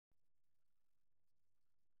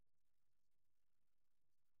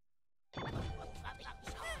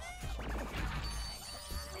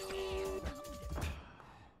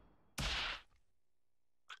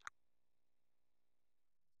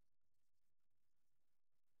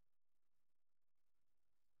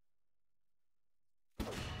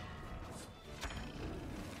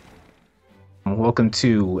Welcome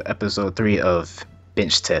to episode 3 of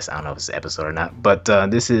Bench Test. I don't know if it's an episode or not, but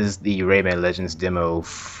this is the Rayman Legends demo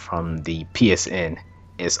from the PSN.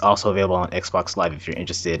 It's also available on Xbox Live if you're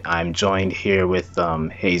interested. I'm joined here with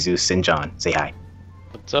Jesus and John. Say hi.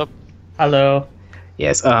 What's up? Hello.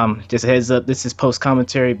 Yes, just a heads up, this is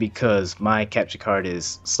post-commentary because my capture card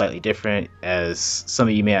is slightly different. As some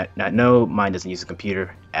of you may not know, mine doesn't use a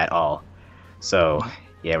computer at all. So,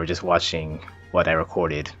 yeah, we're just watching what I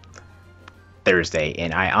recorded Thursday,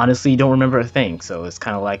 and I honestly don't remember a thing, so it's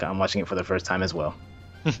kind of like I'm watching it for the first time as well.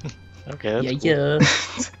 Okay,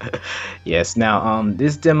 that's cool. Yes, now,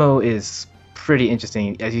 this demo is pretty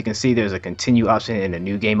interesting. As you can see, there's a continue option and a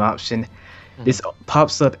new game option. This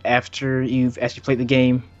pops up after you've actually played the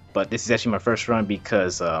game, but this is actually my first run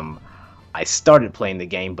because I started playing the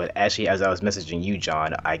game, but actually as I was messaging you,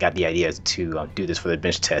 John, I got the idea to do this for the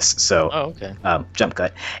bench test. So, okay. Jump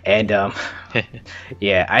cut. And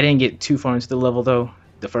yeah, I didn't get too far into the level though,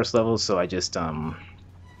 the first level, so I just kind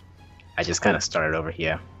of started over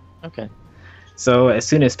here. Okay. So as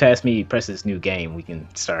soon as past me presses new game, we can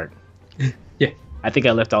start. Yeah. I think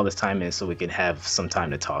I left all this time in so we can have some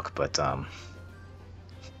time to talk, but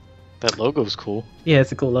That logo's cool. yeah,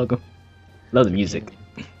 it's a cool logo. Love the music.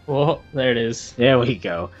 Well, there it is. There we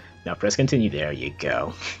go. Now press continue. There you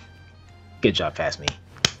go. Good job, past me.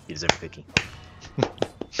 You deserve a cookie.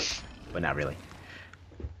 But not really.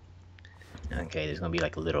 Okay, there's gonna be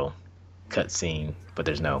like a little cutscene, but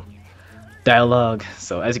there's no dialogue.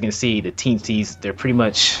 So as you can see, the teensies, they're pretty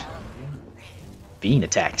much being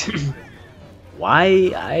attacked.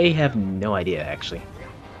 Why? I have no idea actually.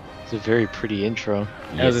 It's a very pretty intro.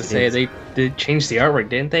 I was Yes, gonna it say is. they changed the artwork,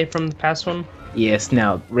 didn't they, from the past one? Yes,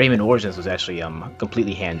 now Rayman Origins was actually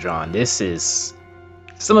completely hand drawn. This is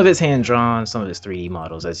some of it's hand drawn, some of it's 3D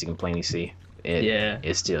models, as you can plainly see.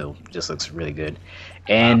 It still just looks really good.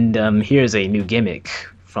 And here's a new gimmick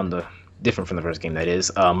different from the first game. That is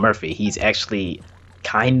Murphy. He's actually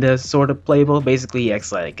kinda sorta playable. Basically, he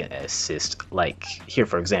acts like an assist. Like here,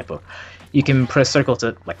 for example, you can press circle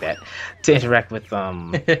to like that to interact with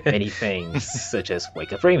many things, such as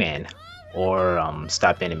wake up Rayman or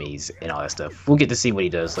stop enemies and all that stuff. We'll get to see what he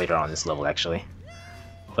does later on this level, actually.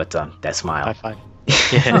 But that High smile. five.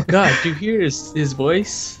 Oh god, do you hear his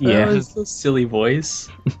voice? Yeah. His silly voice.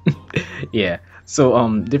 Yeah.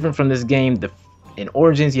 So different from this game, in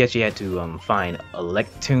Origins you actually had to find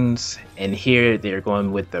Electoons, and here they're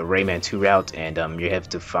going with the Rayman 2 route, and you have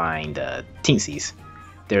to find Teensies.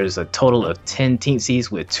 There's a total of 10 Teensies,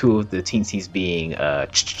 with 2 of the Teensies being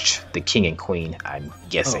the King and Queen, I'm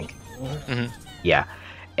guessing. Yeah.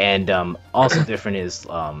 And also different is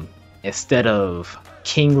instead of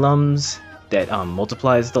King Lums that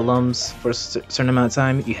multiplies the Lums for a certain amount of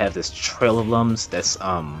time, you have this trail of Lums that's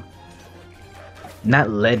not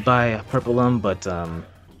led by a purple Lum, but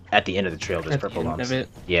at the end of the trail there's At the purple end Lums. of it.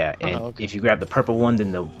 Yeah, and okay. if you grab the purple one,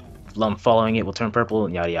 then the Lum following it will turn purple,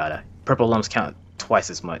 and yada yada. Purple Lums count twice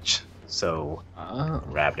as much, so Oh.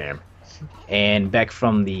 grab them. And back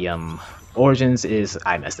from the Origins is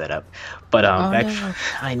I messed that up, but no.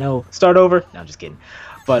 I know, start over. No, I'm just kidding.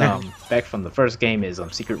 But back from the first game is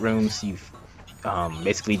secret rooms. You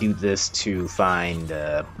basically do this to find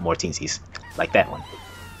more teensies, like that one.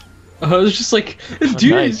 I was just like,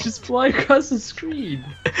 dude, nice. it's just flying across the screen.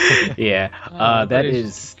 Yeah, Oh,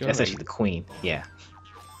 that's going. actually the queen. Yeah,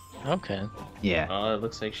 Okay. yeah. Oh, it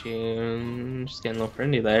looks like she's getting a little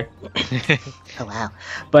friendly there. Oh wow.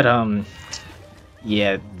 But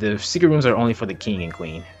yeah, the secret rooms are only for the king and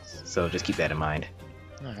queen, so just keep that in mind.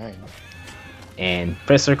 Alright. And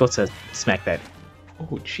press circle to smack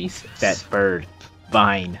Oh, Jesus. that bird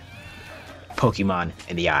vine Pokemon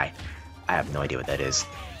in the eye. I have no idea what that is.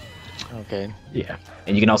 Okay. Yeah,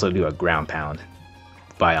 and you can also do a ground pound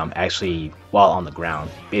by actually while on the ground.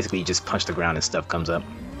 Basically, you just punch the ground and stuff comes up.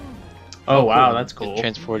 Oh, wow, cool. that's It cool.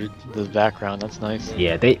 transported to the background. That's nice.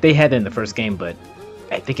 Yeah, they had that in the first game, but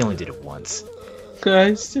I think I only did it once.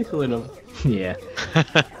 Guys, tickling him. Yeah,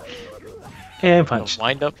 and punch.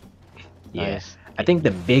 Wind up. Yeah, Nice. I think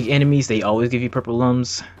the big enemies they always give you purple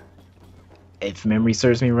lums. If memory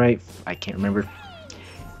serves me right, I can't remember.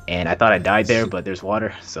 And I thought I died there, but there's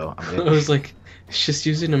water, so I'm I good. was like, it's just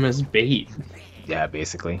using him as bait. Yeah,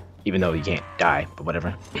 basically. Even though you can't die, but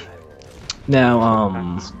whatever.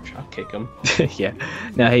 Now, Drop kick him. yeah.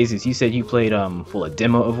 Now, Jesus, you said you played full of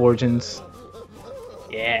demo of Origins.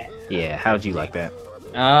 Yeah. Yeah, how'd you like that?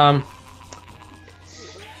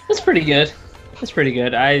 It's pretty good. It's pretty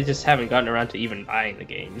good. I just haven't gotten around to even buying the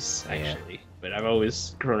games, Yeah. actually. But I've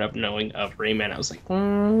always grown up knowing of Rayman. I was like,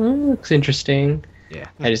 looks interesting. Yeah.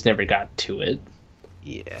 I just never got to it.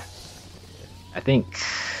 Yeah. I think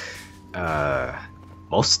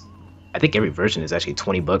Most, I think every version is actually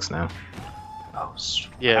 $20 now. Oh,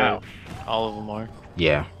 Yeah, wow. all of them are.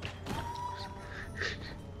 Yeah.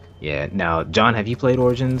 Yeah. Now, John, have you played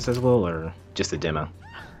Origins as well, or just the demo?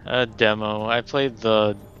 Demo. I played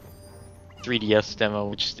the 3DS demo,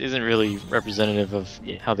 which isn't really representative of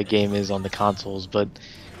how the game is on the consoles, but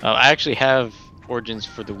I actually have Origins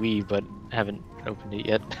for the Wii, but haven't opened it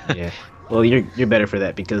yet. Yeah. Well, you're better for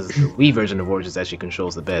that because the Wii version of Origins actually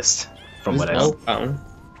controls the best, from what I know.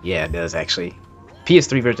 Yeah, it does actually.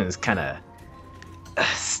 PS3 version is kind of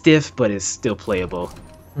stiff, but it's still playable.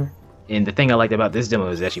 And the thing I liked about this demo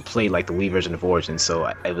is it actually played like the Wii version of Origins,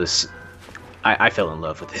 so I fell in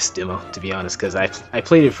love with this demo, to be honest, because I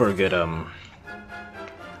played it for a good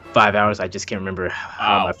 5 hours. I just can't remember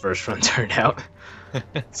how my first run turned out.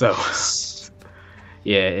 So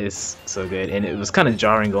yeah, it's so good, and it was kind of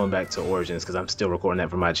jarring going back to Origins because I'm still recording that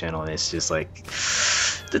for my channel, and it's just like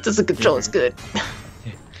this doesn't control as good.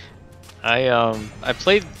 I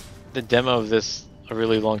played the demo of this a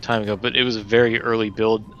really long time ago, but it was a very early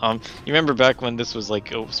build. You remember back when this was like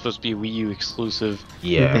supposed to be a Wii U exclusive?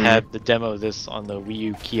 Yeah. They had the demo of this on the Wii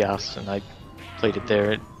U kiosk, and I played it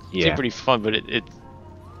there. It seemed pretty fun, but it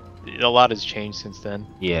a lot has changed since then.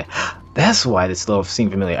 Yeah, that's why this level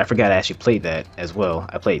seemed familiar. I forgot I actually played that as well.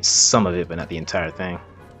 I played some of it, but not the entire thing.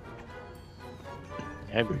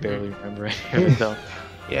 I barely remember any of it though.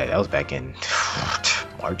 Yeah, that was back in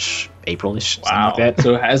March, April-ish, Wow. something like that.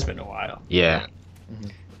 So it has been a while. Yeah.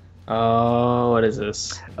 Oh, what is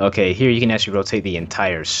this? Okay, here you can actually rotate the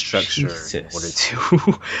entire structure Jesus. in order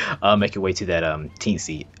to make your way to that teen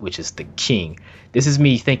seat, which is the king. This is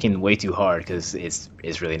me thinking way too hard because it's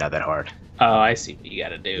really not that hard. Oh, I see what you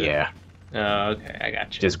gotta do. Yeah, Oh, okay, I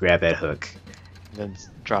got you. just grab that hook. Then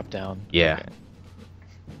drop down. Yeah. Okay.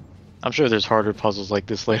 I'm sure there's harder puzzles like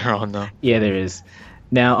this later on though. Yeah, there is.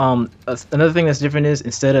 Now, another thing that's different is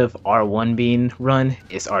instead of R1 being run,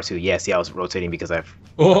 it's R2. Yeah, see, I was rotating because I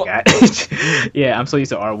forgot. Yeah, I'm so used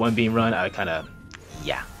to R1 being run, I kind of,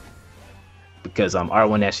 because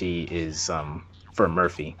R1 actually is for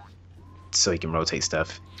Murphy, so he can rotate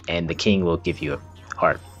stuff, and the king will give you a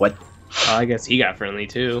heart. What? Oh, I guess he got friendly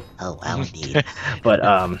too. Oh, wow, indeed. But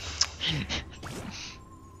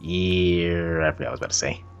yeah, I forgot what I was about to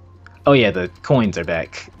say. Oh yeah, the coins are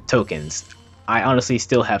back. Tokens. I honestly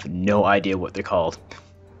still have no idea what they're called.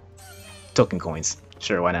 Token coins.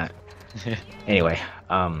 Sure, why not? Anyway,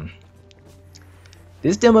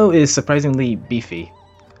 this demo is surprisingly beefy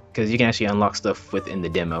because you can actually unlock stuff within the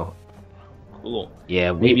demo. Cool.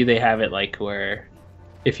 Yeah, Maybe they have it like where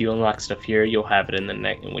if you unlock stuff here, you'll have it in the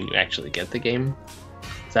neck when you actually get the game.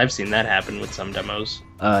 So I've seen that happen with some demos.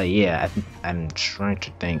 Yeah, I'm trying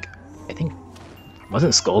to think. I think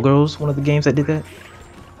wasn't Skullgirls one of the games that did that?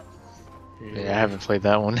 Yeah, I haven't played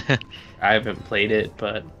that one. I haven't played it,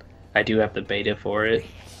 but I do have the beta for it.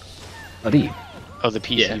 Oh, do you? Oh, the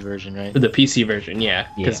PC Yeah. version, right? The PC version, yeah.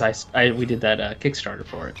 Because we did that Kickstarter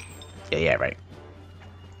for it. Yeah, right.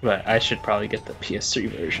 But I should probably get the PS3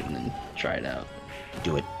 version and try it out.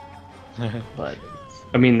 Do it. But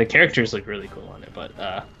I mean, the characters look really cool on it, but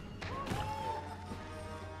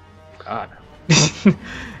God.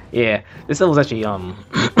 Yeah, this level's actually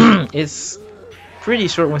it's pretty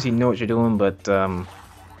short once you know what you're doing, but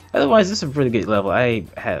otherwise this is a really good level. I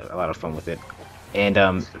had a lot of fun with it.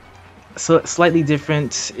 And so slightly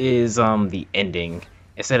different is the ending.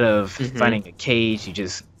 Instead of finding a cage, you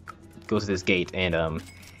just go to this gate, and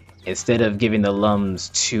instead of giving the lums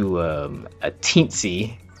to a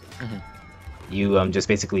teensy, you just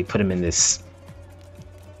basically put them in this.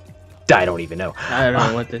 I don't even know. I don't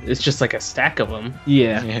know what it's just like a stack of them.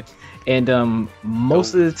 Yeah. And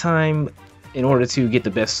most of the time, in order to get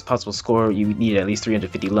the best possible score, you need at least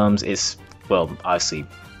 350 lums. It's, well, obviously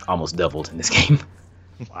almost doubled in this game.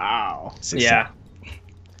 Wow. Yeah.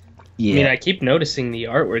 I mean, I keep noticing the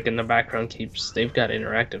artwork in the background they've got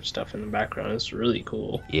interactive stuff in the background. It's really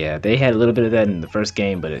cool. Yeah, they had a little bit of that in the first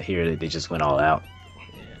game, but here they just went all out.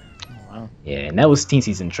 Yeah. Oh, wow. Yeah, and that was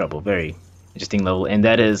Teensy's in Trouble. Very interesting level. And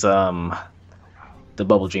that is the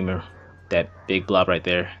Bubble Dreamer, that big blob right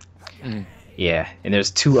there. Yeah, and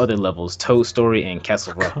there's two other levels, Toad Story and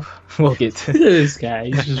Castle Rock. We'll get to Look at this guy.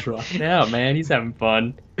 He's just rocking out, man. He's having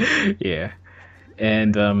fun. Yeah.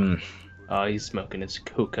 And oh, he's smoking his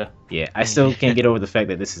hookah. yeah, I still can't get over the fact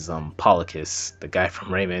that this is Polycus, the guy from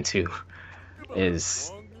Rayman 2.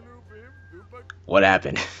 Is what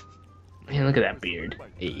happened? Man, look at that beard.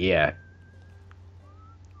 Yeah.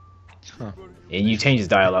 And you change his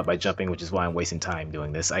dialogue by jumping, which is why I'm wasting time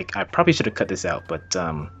doing this. I probably should have cut this out, but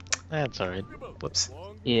That's alright. whoops.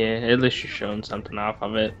 Yeah, at least you're showing something off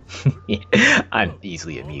of it. Yeah, I'm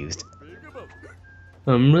easily amused.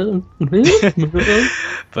 But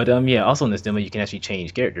yeah, also in this demo you can actually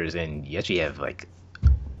change characters, and you actually have like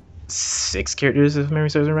 6 characters if memory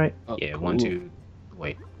serves me right. Oh, yeah, cool. 1, 2,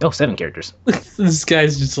 wait, 7 characters. This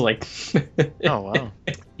guy's just like. Oh wow.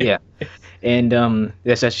 Yeah, and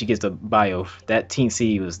that's actually gets the bio. That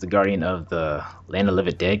Teensy was the guardian of the Land of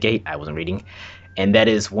Living Dead gate. I wasn't reading, and that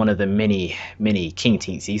is one of the many King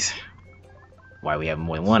Teensies. Why we have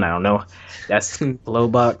more than one, I don't know. That's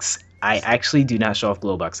Glowbox. I actually do not show off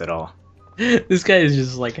Glowbox at all. This guy is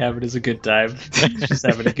just like having us a good time. He's just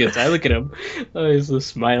having a good time. Look at him. Oh, he's so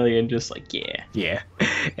smiley and just like, yeah. Yeah,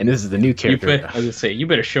 and this is the new character. I was gonna say, you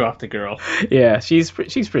better show off the girl. Yeah, she's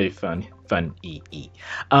pretty fun.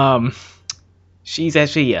 She's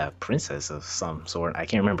actually a princess of some sort. I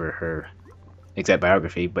can't remember her exact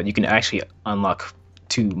biography, but you can actually unlock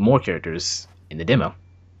 2 more characters in the demo.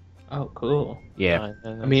 Oh, cool. Yeah.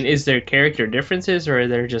 I mean, is there character differences, or are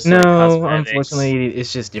there just No, like cosmetics? unfortunately,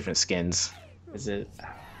 it's just different skins. Is it?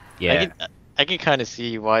 Yeah. I can kind of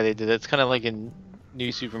see why they did that. It's kind of like in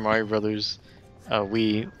New Super Mario Brothers.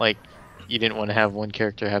 You didn't want to have one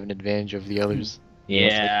character have an advantage over the others.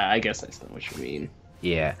 Yeah, I guess that's not what you mean.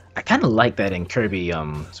 Yeah, I kind of like that in Kirby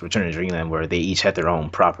Return to Dreamland, where they each had their own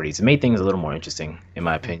properties. It made things a little more interesting, in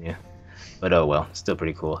my opinion. But oh well, still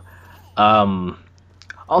pretty cool.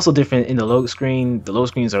 Also different in the load screen. The load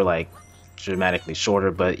screens are like dramatically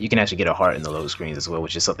shorter, but you can actually get a heart in the load screens as well,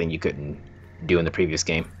 which is something you couldn't do in the previous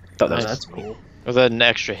game. Thought that was That's cool. Was that an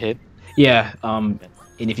extra hit? Yeah. And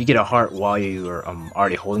if you get a heart while you are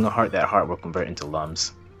already holding a heart, that heart will convert into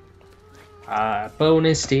lums.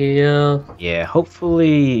 Bonus deal. Yeah,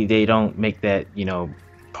 hopefully they don't make that,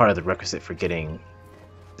 part of the requisite for getting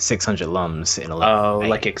 600 lums in a Oh,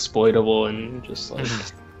 like exploitable and just like.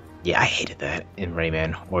 Yeah, I hated that in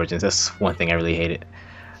Rayman Origins. That's one thing I really hated.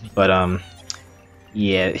 But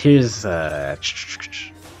yeah, here's this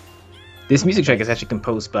music track is actually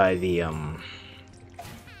composed by the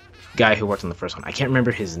guy who worked on the first one. I can't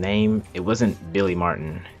remember his name. It wasn't Billy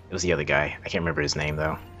Martin. It was the other guy. I can't remember his name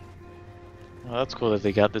though. Well, that's cool that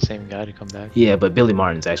they got the same guy to come back. Yeah, but Billy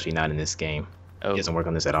Martin's actually not in this game. Oh. He doesn't work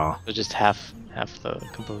on this at all. So just half the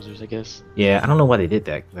composers, I guess. Yeah, I don't know why they did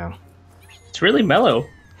that though. It's really mellow.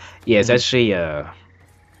 Yeah, it's actually a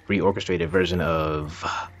reorchestrated version of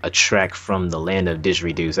a track from the land of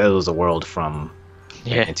Didgeridoos. That was a world from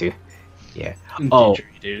Rayman 2. Yeah. Oh.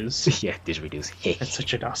 Didgeridoos. Yeah, Didgeridoos. That's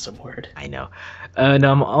such an awesome word. I know. And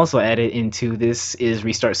also added into this is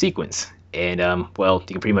restart sequence. And well, you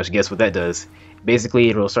can pretty much guess what that does. Basically,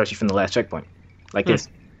 it will start you from the last checkpoint, like this,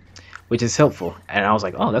 which is helpful. And I was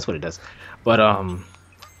like, oh, that's what it does. But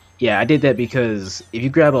yeah, I did that because if you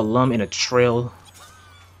grab a lum in a trail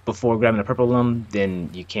before grabbing a purple lum, then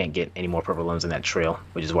you can't get any more purple lums in that trail,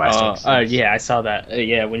 which is why I started. Yeah, I saw that.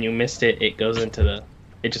 Yeah, when you missed it, it goes into the.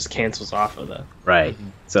 It just cancels off of the. Right.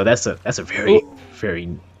 So that's a very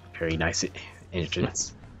very nice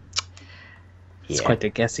entrance. It's quite the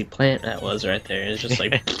guessy plant that was right there. It's just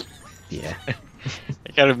like. Yeah. I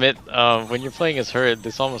gotta admit, when you're playing as her,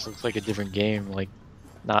 this almost looks like a different game, like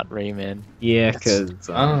not Rayman. Yeah, because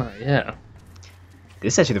yeah.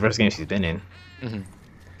 This is actually the first game she's been in. Mm-hmm.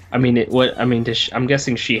 I mean, I'm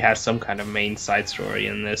guessing she has some kind of main side story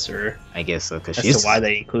in this, or I guess so, because that's why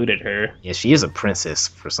they included her. Yeah, she is a princess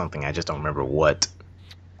for something. I just don't remember what.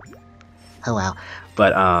 Oh wow!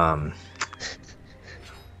 But I'm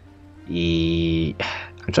trying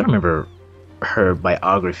to remember her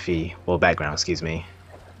biography. Well, background, excuse me.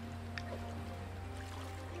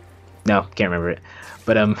 No, can't remember it.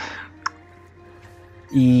 But I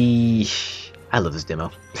love this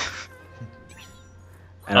demo.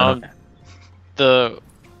 I don't know. The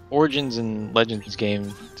Origins and Legends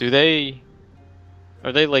game,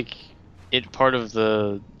 are they like it part of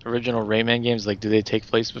the original Rayman games? Like, do they take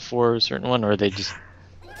place before a certain one, or are they just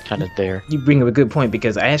kind of there? You bring up a good point,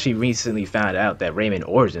 because I actually recently found out that Rayman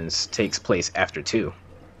Origins takes place after 2.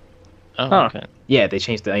 Oh, okay. Yeah, they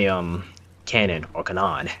changed the canon or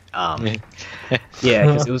canon. Yeah,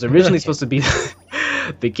 because it was originally supposed to be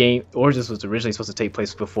the game. Origins was originally supposed to take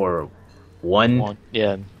place before 1.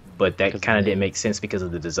 Yeah. But that kind of didn't make sense because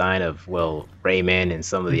of the design of, well, Rayman and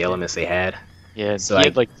some of the elements they had. Yeah, so he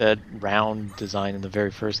had like that round design in the very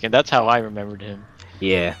first game. That's how I remembered him.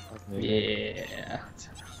 Yeah. Yeah.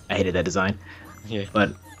 I hated that design. Yeah.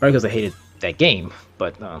 But probably because I hated that game.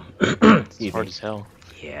 But it's hard as hell.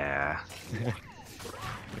 Yeah.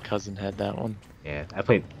 My cousin had that one. Yeah, I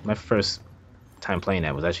played my first time playing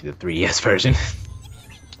that was actually the 3DS version.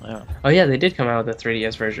 Wow. Oh yeah, they did come out with a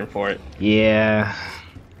 3DS version for it. Yeah.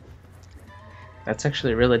 That's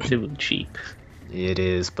actually relatively cheap. It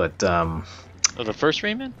is, but Oh, the first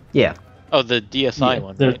Rayman? yeah. Oh, the DSI Yeah,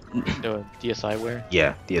 one, right? The DSiWare.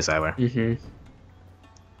 Yeah, DSiWare. Mm-hmm.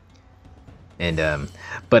 And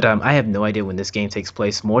but I have no idea when this game takes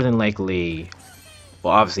place. More than likely,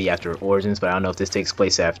 well, obviously after Origins, but I don't know if this takes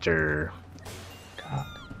place after. God.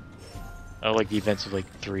 Oh, like the events of like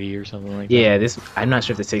 3 or something like Yeah, this. I'm not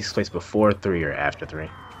sure if this takes place before 3 or after 3.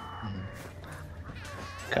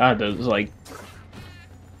 God, those like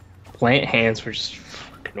plant hands were just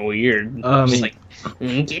fucking weird. I Just mean-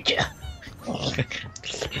 like get ya.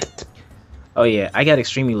 Oh yeah, I got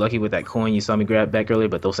extremely lucky with that coin you saw me grab back earlier,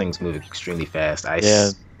 but those things move extremely fast.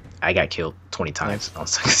 I got killed 20 times on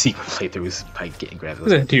secret playthroughs by getting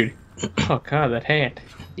grabbed. Dude. Oh god, that hand.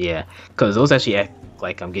 Yeah, because those actually act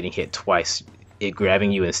like I'm getting hit twice. It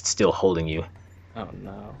grabbing you and still holding you. Oh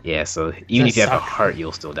no. Yeah, so even if you have a suck? heart,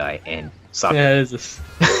 you'll still die. And soccer. Yeah, this is.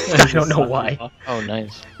 I don't know why. Oh,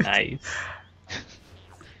 nice. Nice.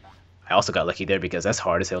 I also got lucky there because that's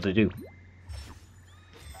hard as hell to do.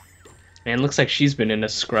 Man, looks like she's been in a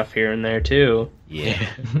scruff here and there too. Yeah.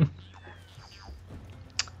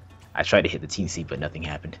 I tried to hit the TC, but nothing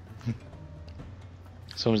happened.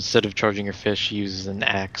 So instead of charging her fist, she uses an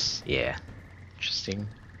axe. Yeah. Interesting.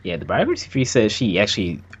 Yeah, the biography tree says she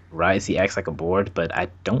actually rides the axe like a board, but I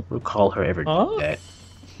don't recall her ever Oh. doing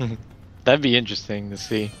that. That'd be interesting to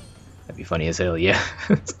see. That'd be funny as hell, yeah.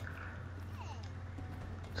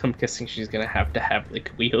 I'm guessing she's gonna have to have like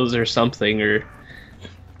wheels or something, or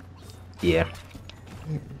Yeah.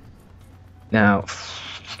 Now,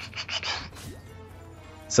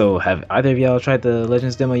 so have either of y'all tried the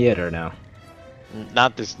Legends demo yet, or no?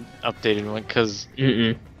 Not this updated one, because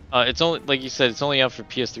mm-mm. it's only, like you said, it's only out for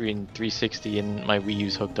PS3 and 360, and my Wii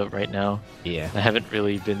U's hooked up right now. Yeah. I haven't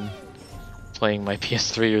really been playing my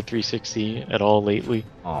PS3 or 360 at all lately.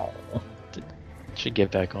 Oh. Should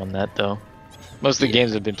get back on that though. Most of the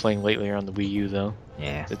games I've been playing lately are on the Wii U though.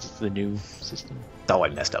 Yeah. It's the new system. It's all I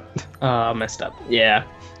messed up. Messed up. Yeah.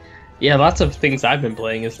 Yeah, lots of things I've been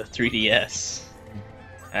playing is the 3DS.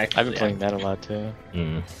 Actually, I've been playing that a lot too.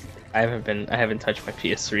 Mm. I haven't touched my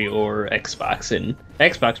PS3 or Xbox, and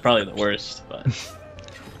Xbox probably the worst, but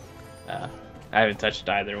I haven't touched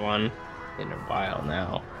either one in a while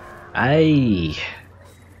now. I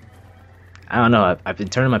don't know. I've been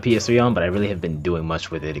turning my PS3 on, but I really haven't been doing much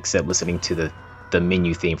with it except listening to the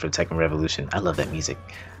menu theme for Tekken Revolution. I love that music.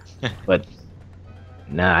 But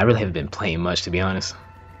nah, I really haven't been playing much, to be honest.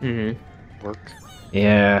 Mm-hmm. Work.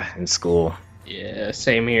 Yeah, in school. Yeah,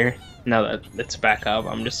 same here. Now that it's back up,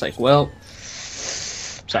 I'm just like, well,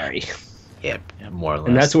 sorry. Yeah, more or less.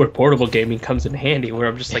 And that's where portable gaming comes in handy, where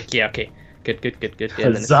I'm just like, yeah, okay, good. Yeah, and then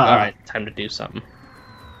it's Huzzah. like, all right, time to do something.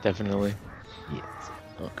 Definitely.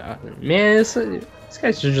 Oh god, man, these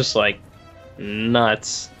guys are just like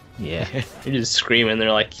nuts. Yeah. They're just screaming.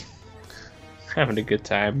 They're like having a good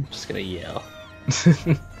time. Just gonna yell.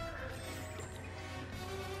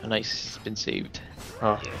 A nice been saved.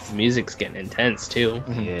 Oh, Yes. the music's getting intense too.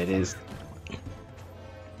 Yeah, it is.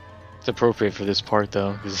 It's appropriate for this part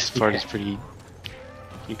though, because this part is pretty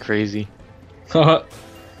crazy.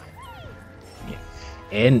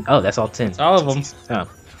 And oh, that's all 10. It's all of them. Oh,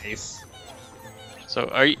 Nice. So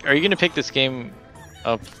are you gonna pick this game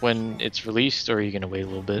up when it's released, or are you gonna wait a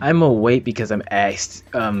little bit? I'm gonna wait because I'm asked.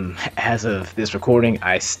 As of this recording,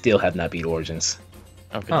 I still have not beat Origins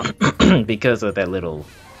Okay. Oh. because of that little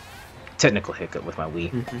technical hiccup with my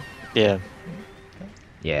Wii. Mm-hmm. Yeah.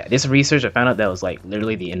 Yeah, this research I found out that was like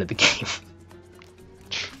literally the end of the game.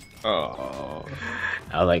 Oh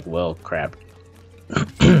I was like, well, crap.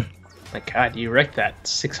 my god, you wrecked that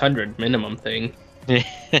 600 minimum thing.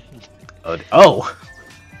 Oh.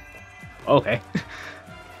 Okay.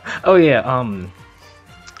 Oh yeah.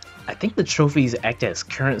 I think the trophies act as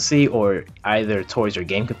currency, or either towards your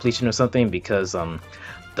game completion or something, because the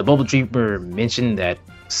Bubble Dreamer mentioned that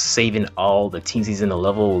saving all the teensies in the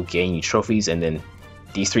level will gain you trophies, and then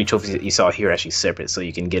these 3 trophies that you saw here are actually separate, so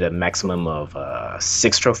you can get a maximum of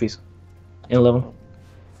 6 trophies in a level.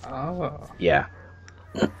 Oh. Yeah.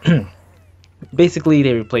 Basically,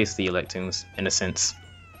 they replaced the Electoons in a sense.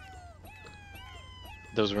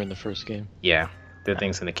 Those were in the first game. Yeah, the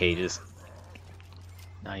things in the cages.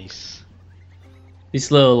 Nice.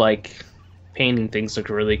 These little like painting things look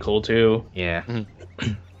really cool too. Yeah. Mhm.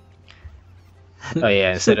 Oh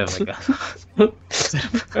yeah, instead of like a,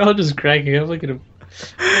 They're all just cracking up. Look at him.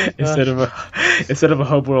 instead of a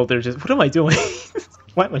hub world, they're just, what am I doing?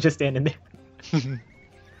 Why am I just standing there?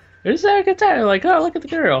 They're just having a good time. They're like, oh, look at the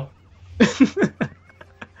girl.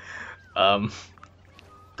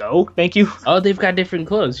 Go, thank you. Oh, they've got different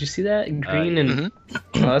clothes. You see that? Green and Mhm.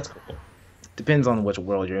 oh, that's cool. Depends on which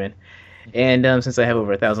world you're in. And since I have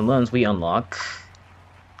over 1,000 lungs, we unlock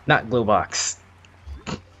not Glowbox.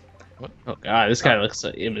 What? Oh god, this guy looks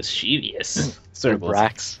like mischievous. Circles.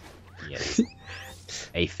 Brax. Yes.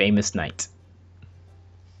 A famous knight.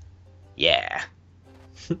 Yeah.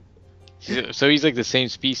 So he's like the same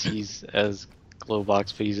species as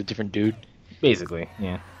Glowbox, but he's a different dude. Basically,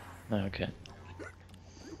 yeah. Oh, okay.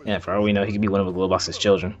 Yeah, for all we know, he could be one of Glowbox's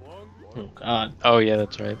children. Oh god. Oh yeah,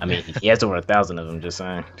 that's right. I mean, he has over 1,000 of them, just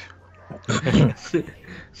saying.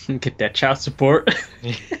 Get that child support.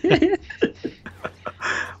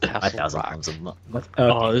 1,000 pounds of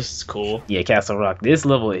Oh, this is cool. Yeah, Castle Rock. This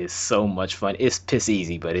level is so much fun. It's piss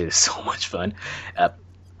easy, but it is so much fun.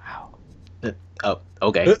 Wow. Oh,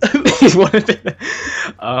 okay.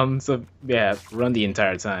 So yeah, run the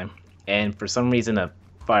entire time, and for some reason a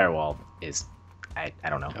firewall is, I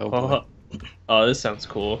don't know. Oh, this sounds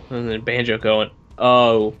cool. And then Banjo going,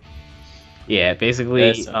 oh. Yeah, basically,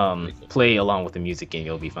 Really cool. play along with the music and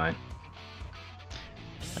you'll be fine.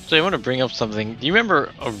 Actually, I want to bring up something. Do you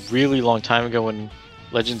remember a really long time ago when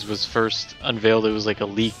Legends was first unveiled? It was like a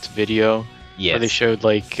leaked video Yes. where they showed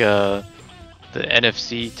like the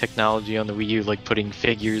NFC technology on the Wii U, like putting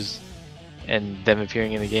figures and them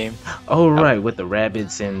appearing in the game. Oh right, with the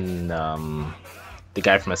rabbits and the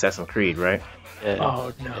guy from Assassin's Creed, right?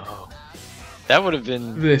 Oh no. That would have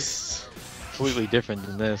been This. completely different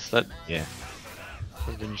than this. That Yeah.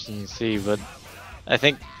 would be interesting to see, but I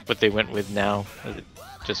think what they went with now is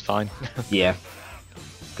just fine. Yeah.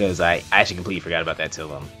 Because I actually completely forgot about that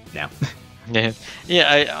till now. Yeah.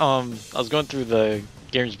 I was going through the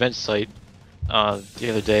Games Bench site the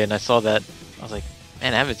other day, and I saw that. I was like,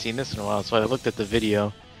 man, I haven't seen this in a while. So I looked at the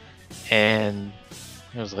video, and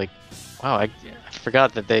I was like, wow, I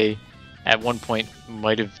forgot that they at one point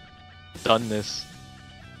might have done this.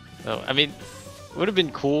 So, I mean, it would have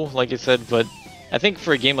been cool, like I said, but I think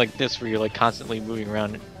for a game like this where you're like constantly moving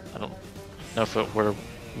around, I don't know if it would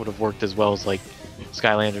have worked as well as like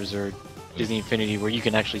Skylanders or Disney Infinity, where you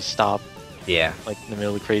can actually stop Yeah. like in the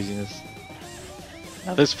middle of craziness.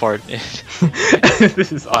 Now this part,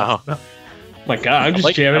 This is wow. awesome. Oh my god, I'm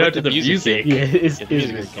just jamming out to the music. Yeah, it's Yeah, the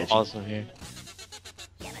music really is catchy. awesome here.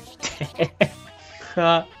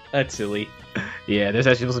 That's silly. Yeah, there's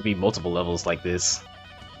actually supposed to be multiple levels like this.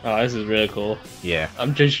 Oh, this is really cool. Yeah.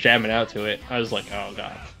 I'm just jamming out to it. I was like, oh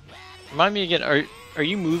god. Remind me again, are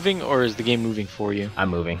you moving or is the game moving for you? I'm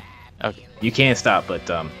moving. Okay. You can stop, but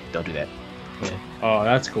don't do that. Oh,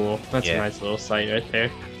 that's cool. That's Yeah. a nice little site right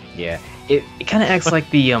there. Yeah. It kind of acts like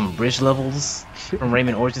the bridge levels from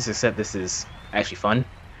Rayman Origins, except this is actually fun.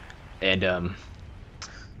 And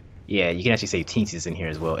yeah, you can actually save teensies in here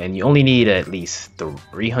as well. And you only need at least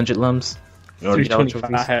 300 lums in order to get all the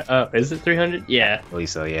trophies. 325. Is it 300? Yeah. At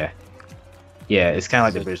least so, yeah. Yeah, it's kind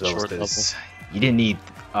of like the bridge It's a levels. short 'Cause you didn't need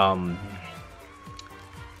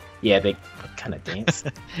yeah, they kind of dance.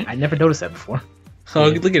 I never noticed that before. Oh,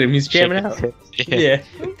 look at him. He's jamming out. Yeah. Yeah,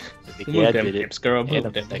 Move them did it. hips, girl. Yeah,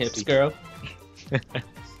 Move them next hips, week. girl.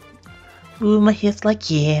 Ooh, my hips like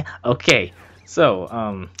yeah. Okay, so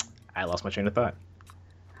I lost my train of thought.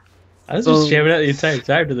 I was So- just jamming out the entire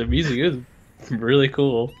time to the music. It was really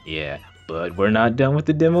cool. Yeah, but we're not done with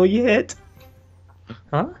the demo yet.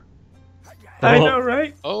 Huh? I Oh. know,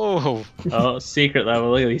 right? Oh, Oh, secret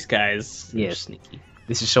level. Look at these guys. They're Yes. sneaky.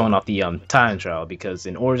 This is showing off the time trial, because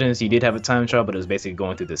in Origins you did have a time trial, but it was basically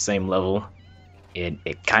going through the same level.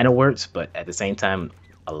 It kind of works, but at the same time,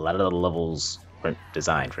 a lot of the levels weren't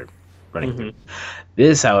designed for running through.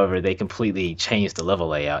 This, however, they completely changed the level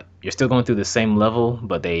layout. You're still going through the same level,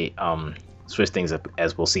 but they switch things up,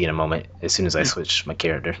 as we'll see in a moment, as soon as I switch my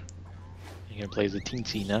character. you're gonna play as a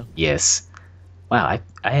teensy now. Yes. Wow, I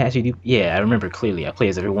actually do. Yeah, I remember clearly. I play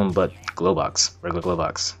as everyone but Glowbox, regular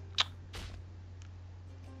Glowbox.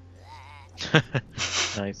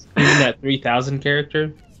 Nice. Even that 3000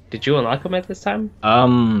 character. Did you unlock him at this time?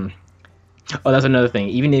 Oh, that's another thing.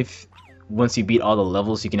 Even if once you beat all the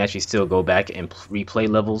levels, you can actually still go back and replay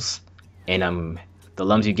levels, and the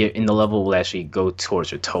lums you get in the level will actually go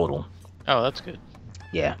towards your total. Oh, that's good.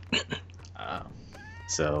 Yeah.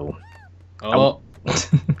 So. Oh, I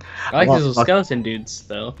like Well, these little skeleton dudes,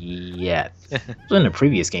 though. Yeah. It was in a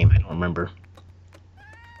previous game. I don't remember.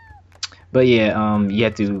 But yeah, you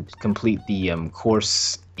have to complete the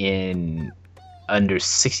course in under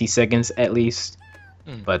 60 seconds at least.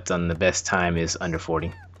 But the best time is under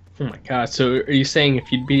 40. Oh my god, so are you saying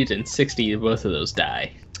if you beat it in 60, both of those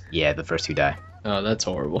die? Yeah, the first two die. Oh, that's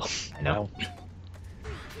horrible. I know.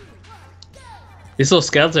 These little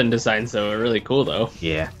skeleton designs, though, are really cool, though.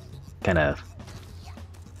 Yeah. Kind of.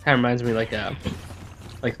 Kind of reminds me like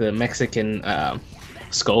the Mexican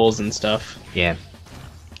skulls and stuff. Yeah.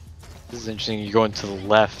 This is interesting. You're going to the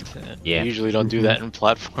left. Yeah. You usually don't do that in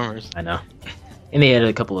platformers. I know. And they added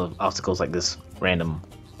a couple of obstacles like this random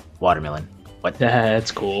watermelon. What?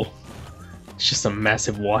 That's cool. It's just a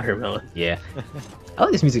massive watermelon. Yeah. I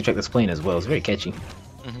like this music track that's playing as well. It's very catchy.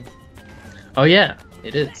 Oh yeah,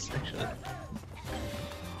 it is actually.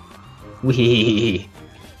 Wee.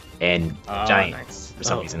 And giant nice. for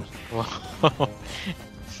some reason.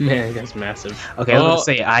 Man, that's massive. Okay, I was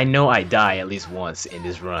gonna say I know I die at least once in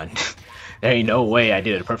this run. There ain't no way I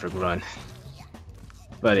did a perfect run.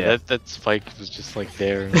 But yeah. That spike was just like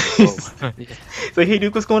there. It's like, hey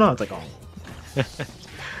dude, what's going on? It's like, oh.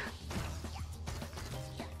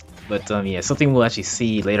 But yeah, something we'll actually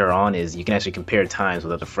see later on is you can actually compare times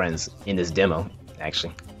with other friends in this demo,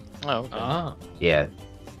 actually. Oh, okay. Yeah.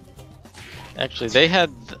 Actually, they had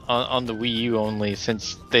on the Wii U only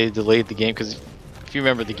since they delayed the game, because if you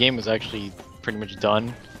remember, the game was actually pretty much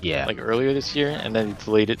done. Yeah. Like earlier this year, and then they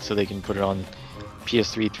delayed it so they can put it on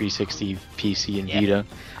PS3, 360, PC, and Vita.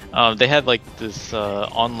 They had like this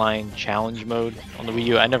online challenge mode on the Wii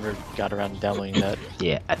U. I never got around to downloading that.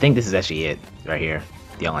 Yeah, I think this is actually it right here,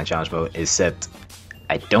 the online challenge mode. Except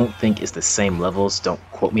I don't think it's the same levels. Don't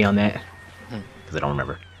quote me on that, because I don't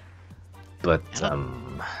remember. But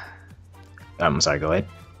I'm sorry. Go ahead.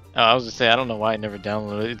 Oh, I was gonna say I don't know why I never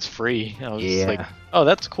downloaded it. It's free. I was just Yeah. like, oh,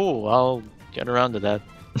 that's cool. I'll get around to that.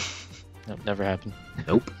 Nope, never happened.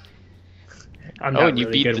 Nope. I'm Oh, not and you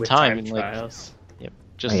really beat good the with time time in, like, trials.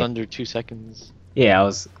 Just Oh, yeah. under 2 seconds. Yeah, I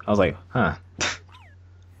was like, huh.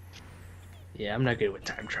 Yeah, I'm not good with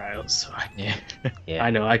time trials, so Yeah. Yeah.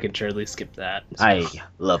 I know I can surely skip that. So. I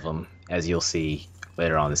love them, as you'll see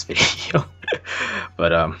later on in this video.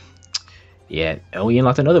 But yeah, and we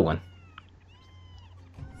unlocked another one.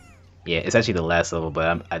 Yeah, it's actually the last level,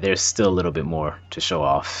 but there's still a little bit more to show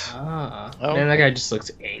off. Oh, Oh. man, that guy just looks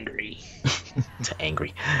angry. It's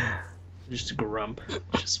angry. Just a grump.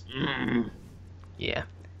 Just. Yeah.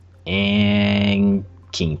 And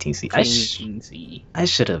King TC. I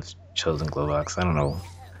should have chosen Globox. I don't know.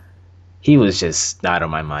 He was just not on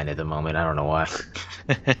my mind at the moment. I don't know why.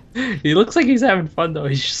 He looks like he's having fun though.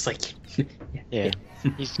 He's just like. Yeah.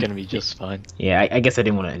 He's gonna be just fine. Yeah, I guess I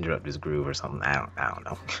didn't want to interrupt his groove or something. I don't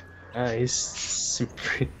know.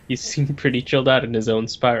 He seemed pretty chilled out in his own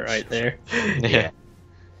spot right there. Yeah.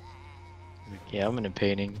 Yeah, I'm in a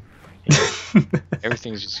painting.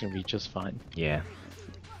 Everything's just gonna be just fine. Yeah.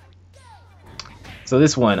 So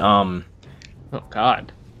this one, Oh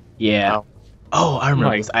God. yeah. Wow. Oh, I remember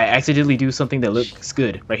My- this. I accidentally do something that looks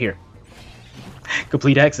good right here.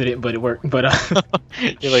 Complete accident, but it worked. But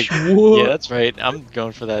You're like, What? yeah, that's right. I'm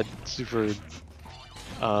going for that super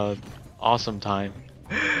awesome time.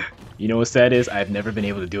 you know what sad is? I've never been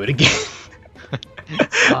able to do it again.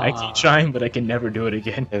 I keep trying, but I can never do it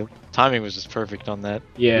again. Yeah, timing was just perfect on that.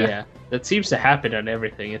 Yeah. That seems to happen on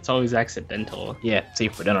everything. It's always accidental. Yeah. See,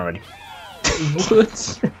 we're done already.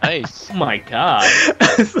 What? Nice. Oh my God.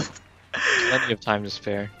 Plenty of time to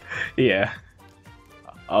spare. Yeah.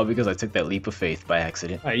 All because I took that leap of faith by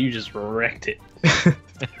accident. Oh, you just wrecked it.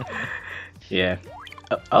 Yeah.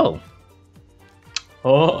 Oh.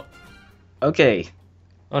 Oh. Okay.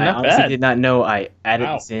 Oh, I not honestly bad. did not know I added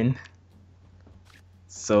Wow. this in.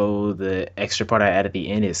 So the extra part I added at the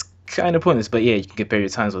end is kind of pointless, but yeah, you can compare your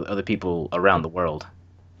times with other people around the world.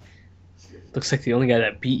 Looks like the only guy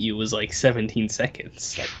that beat you was like 17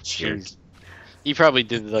 seconds. That jerk. Jeez. He probably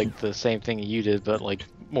did like the same thing you did, but like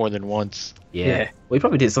more than once. Yeah. Yeah. Well, he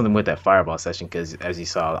probably did something with that fireball session because, as you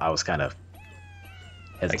saw, I was kind of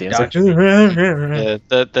hesitant. Like Yeah,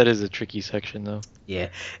 that is a tricky section though. Yeah,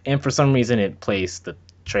 and for some reason it plays the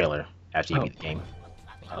trailer after you Oh. beat the game.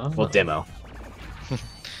 Oh. Well, demo.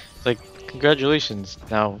 It's like, congratulations.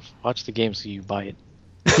 Now watch the game so you buy it.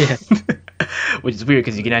 Yeah. Which is weird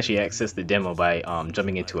because you can actually access the demo by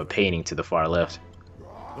jumping into a painting to the far left.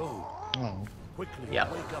 Oh. Yeah.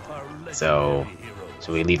 So,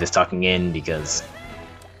 should we leave this talking in because?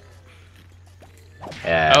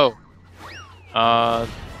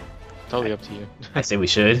 Totally up to you. I say we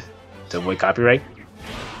should to avoid copyright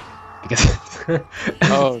because.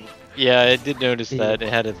 Oh, yeah, I did notice that it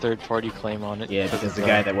had a third-party claim on it. Yeah, because the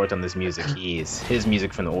guy that worked on this music, his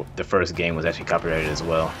music from the first game was actually copyrighted as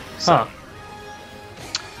well. So Huh.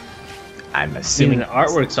 I'm I mean, assuming the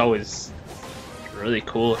artwork's always really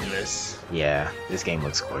cool in this. Yeah, this game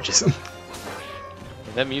looks gorgeous.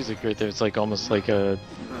 That music right there, it's like almost like a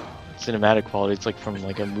cinematic quality. It's like from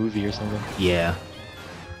like a movie or something. Yeah.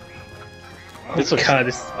 Oh This looks- God,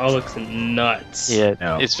 this all looks nuts. Yeah,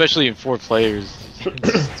 No. especially in 4 players.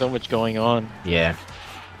 There's so much going on. Yeah.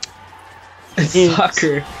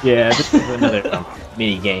 Soccer. Yeah, this is another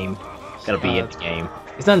mini game that'll be in the game.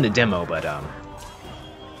 It's not in the demo, but oh,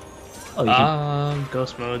 you can...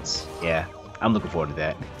 ghost modes. Yeah, I'm looking forward to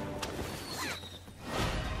that.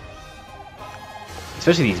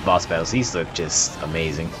 Especially these boss battles. These look just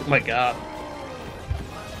amazing. Oh my god.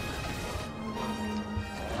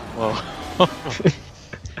 Whoa.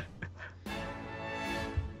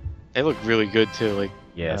 They look really good too, like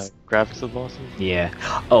Yes. graphics of the bosses. Yeah.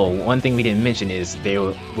 Oh, one thing we didn't mention is they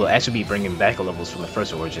will actually be bringing back levels from the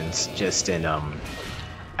first Origins, just in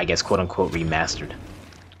I guess quote unquote remastered.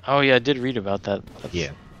 Oh yeah, I did read about that. Yeah.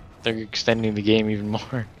 They're extending the game even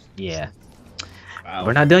more. Yeah. Wow.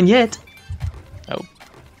 We're not done yet. Oh.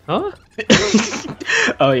 Huh?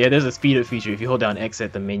 Oh yeah, there's a speed up feature. If you hold down X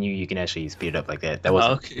at the menu, you can actually speed it up like that. That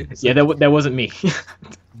wasn't. Okay. Yeah, that wasn't me.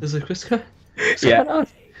 Is it Chris? Yeah.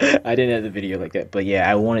 I didn't have the video like that, but yeah,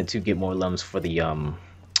 I wanted to get more lums for the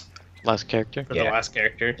Last character. For the last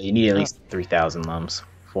character. You need at least 3,000 lums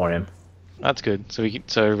for him. That's good. So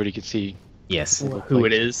so everybody could see. Yes. Who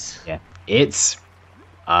it is. Yeah. It's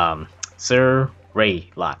Sir Ray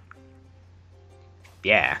Lot.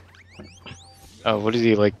 Yeah. Oh, what is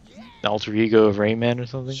he, like, the alter ego of Rayman or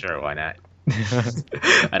something? Sure, why not?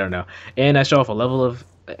 I don't know. And I show off a level of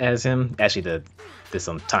as him. Actually, this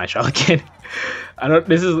time trial again. I don't.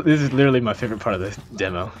 This is literally my favorite part of the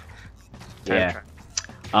demo. Yeah.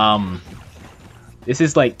 This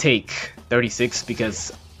is like take 36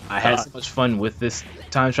 because I had so much fun with this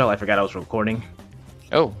time trial. I forgot I was recording.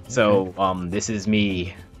 Oh. So this is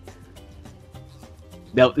me.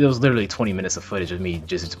 It was literally 20 minutes of footage of me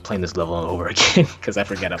just playing this level over again because I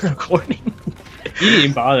forgot I was recording. You didn't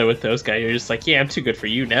even bother with those guys. You're just like, yeah, I'm too good for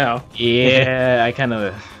you now. Yeah, I kind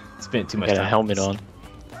of spent too much time. Got a helmet on.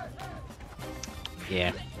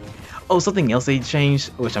 Yeah. Oh, something else they changed,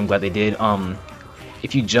 which I'm glad they did.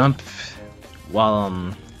 If you jump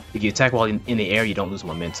while if you attack while in the air, you don't lose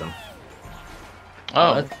momentum.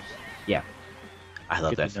 Oh. Yeah. I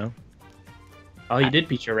love Good that. to know. Oh, you did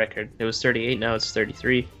beat your record. It was 38, now it's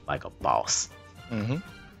 33. Like a boss. Mm-hmm.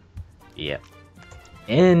 Yeah.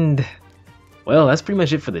 And well, that's pretty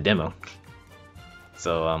much it for the demo.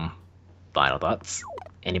 So final thoughts?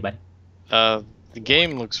 Anybody? The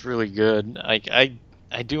game looks really good. I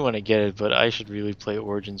do want to get it, but I should really play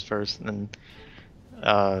Origins first, and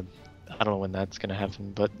I don't know when that's gonna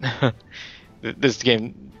happen. But this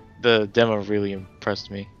game, the demo really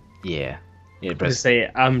impressed me. Yeah. Yeah, To say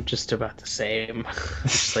I'm just about the same.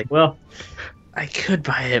 It's like, well, I could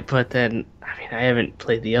buy it, but then I mean I haven't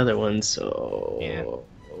played the other ones, so yeah.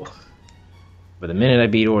 But the minute I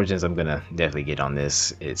beat Origins, I'm gonna definitely get on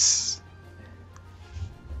this.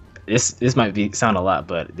 This might sound a lot,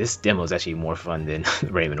 but this demo is actually more fun than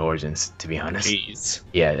Rayman Origins, to be honest. Jeez.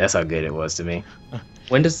 Yeah, that's how good it was to me.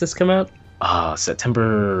 When does this come out?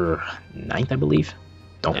 September 9th, I believe.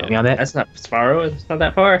 Don't put me on that. That's not far. It's not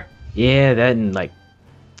that far. Yeah, that and like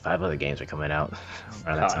 5 other games are coming out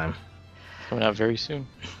around that time. Coming out very soon.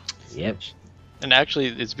 Yep. And actually,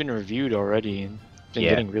 it's been reviewed already, and been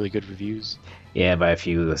getting really good reviews. Yeah, by a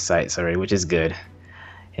few of the sites already, which is good.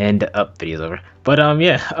 And video's over. But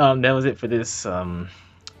that was it for this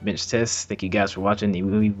bench test. Thank you guys for watching.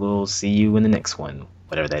 We will see you in the next one,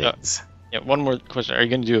 whatever that is. Yeah, one more question. Are you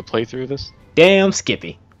going to do a playthrough of this? Damn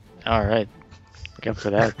Skippy. All right. Look out for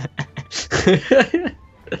that.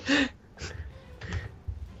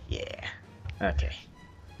 Yeah. Okay.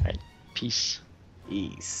 All right. Peace.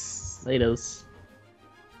 Peace. Laters.